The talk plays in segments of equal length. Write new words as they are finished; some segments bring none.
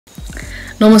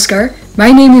Namaskar,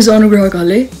 my name is Anugraha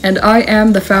Ghale and I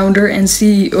am the founder and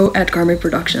CEO at Karmic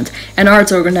Productions, an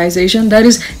arts organization that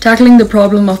is tackling the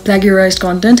problem of plagiarized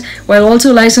content while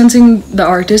also licensing the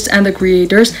artists and the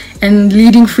creators and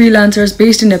leading freelancers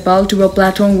based in Nepal to a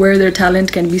platform where their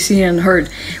talent can be seen and heard.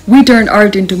 We turn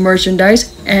art into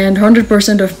merchandise and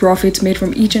 100% of profits made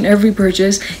from each and every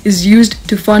purchase is used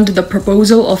to fund the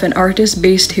proposal of an artist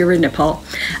based here in Nepal.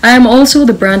 I am also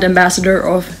the brand ambassador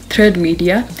of Thread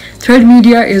Media. Thread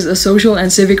Media is a social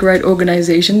and civic rights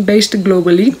organization based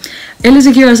globally.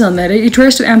 It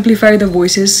tries to amplify the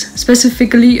voices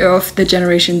specifically of the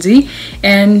Generation Z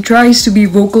and tries to be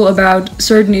vocal about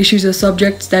certain issues or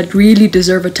subjects that really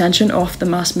deserve attention of the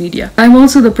mass media. I'm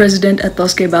also the president at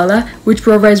Bala, which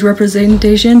provides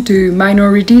representation to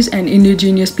minorities and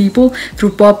indigenous people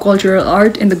through pop cultural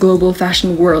art in the global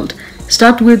fashion world.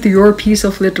 Start with your piece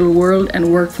of little world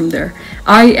and work from there.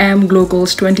 I am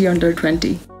Glocal's 20 under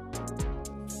 20.